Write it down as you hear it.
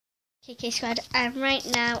KK Squad. Right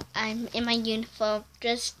now I'm in my uniform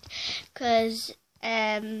just because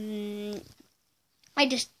I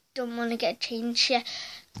just don't want to get changed yet.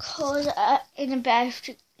 Cause in about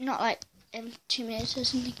not like 2 minutes or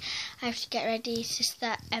something, I have to get ready. It's just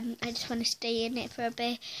that I just want to stay in it for a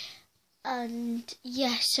bit. And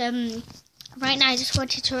yes, right now I just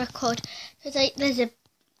wanted to record because there's a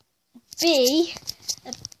bee,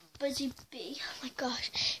 a buzzy bee. Oh my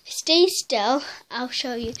gosh! If it stays still, I'll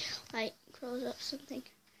show you. Like crawls up something.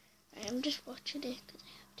 Right, I'm just watching it because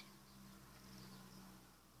I have to.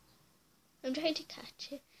 I'm trying to catch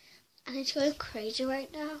it, and it's going crazy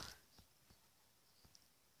right now.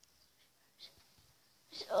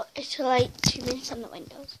 So it's like 2 minutes on the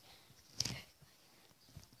windows.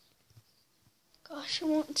 Gosh, I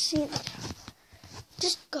won't see it.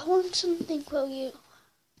 Just go on something, will you?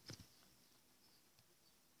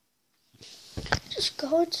 Just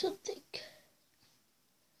go on something.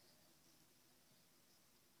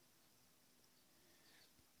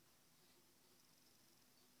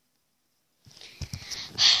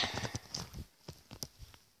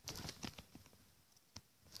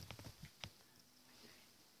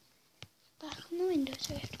 Back on the window,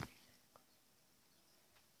 so I have to.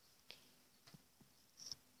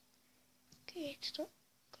 Okay, it's not.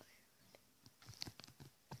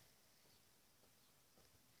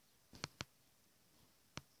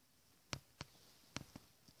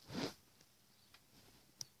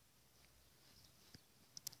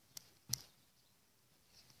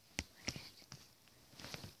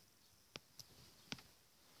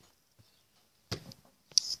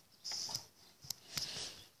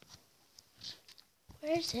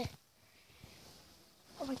 Where is it?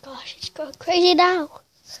 Oh my gosh, it's going crazy now.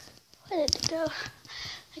 Where did it go? Oh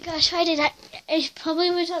my gosh, why did I? It probably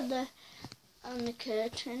was on the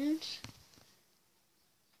curtains.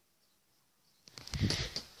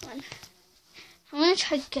 Come on. I'm gonna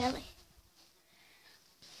try Gelly.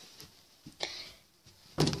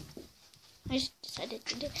 I just decided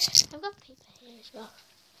to do it. I've got paper here as well.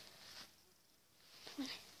 Come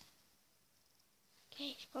on.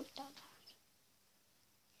 Okay, it's popped down.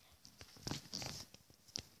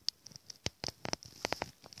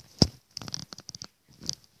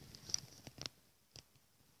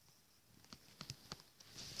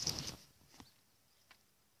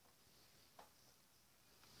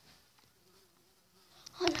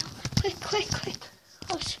 Oh no, quick.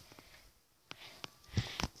 Oh,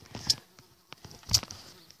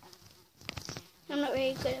 I'm not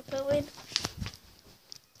very good at blowing.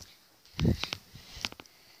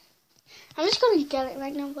 I'm just going to get it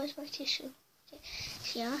right now. Where's my tissue? Okay.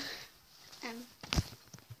 Yeah.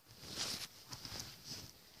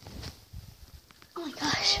 Oh my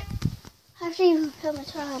gosh. I haven't even put my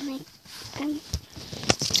towel on me.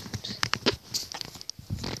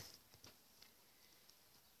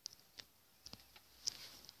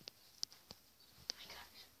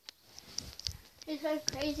 It's so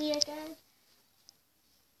crazy again.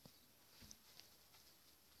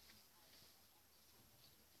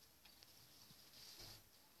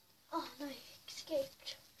 Oh no, he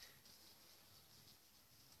escaped.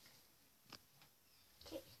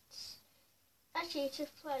 Okay, actually it's a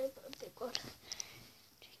fly, but a big one.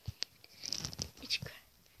 It's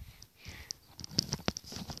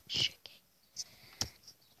shaking.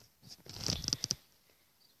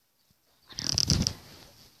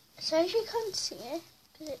 So if you can't see it,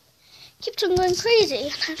 because it keeps on going crazy, and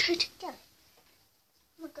I'm trying to get it.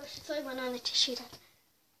 Oh my gosh, I thought it went on the tissue then.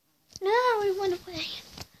 No, it went away.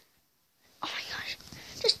 Oh my gosh,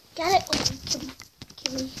 just get it. Oh,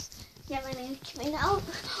 Kimmy. Yeah, my name is Kimmy now.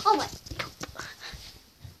 Oh my.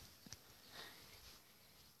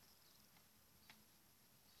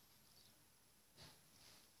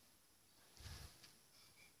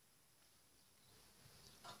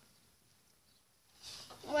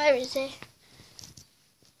 Where is it?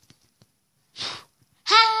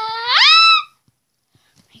 Oh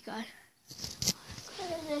my god.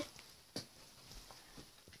 Where is it?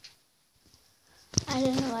 I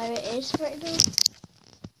don't know where it is right now.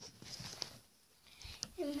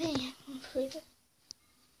 It may have completed.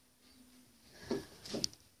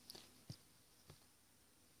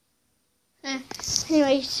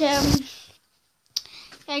 Anyways,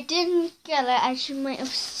 I didn't get it, as you might have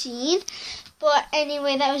seen. But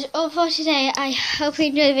anyway, that was all for today. I hope you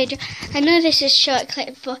enjoyed the video. I know this is a short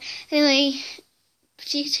clip, but anyway,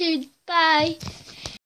 see you soon. Bye.